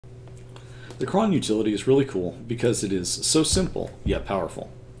The cron utility is really cool because it is so simple yet powerful.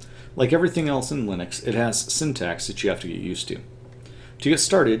 Like everything else in Linux, it has syntax that you have to get used to. To get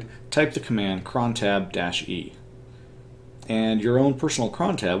started, type the command crontab-e, and your own personal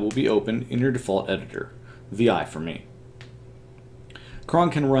cron tab will be open in your default editor, VI for me.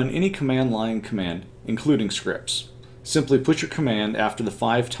 Cron can run any command line command, including scripts. Simply put your command after the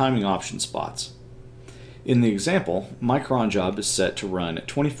 5 timing option spots. In the example, my cron job is set to run at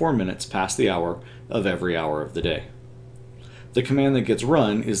 24 minutes past the hour of every hour of the day. The command that gets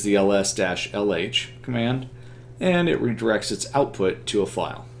run is the ls-lh command, and it redirects its output to a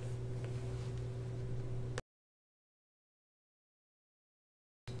file.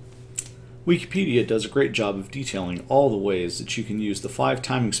 Wikipedia does a great job of detailing all the ways that you can use the 5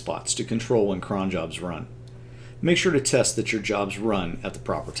 timing spots to control when cron jobs run. Make sure to test that your jobs run at the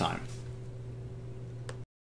proper time.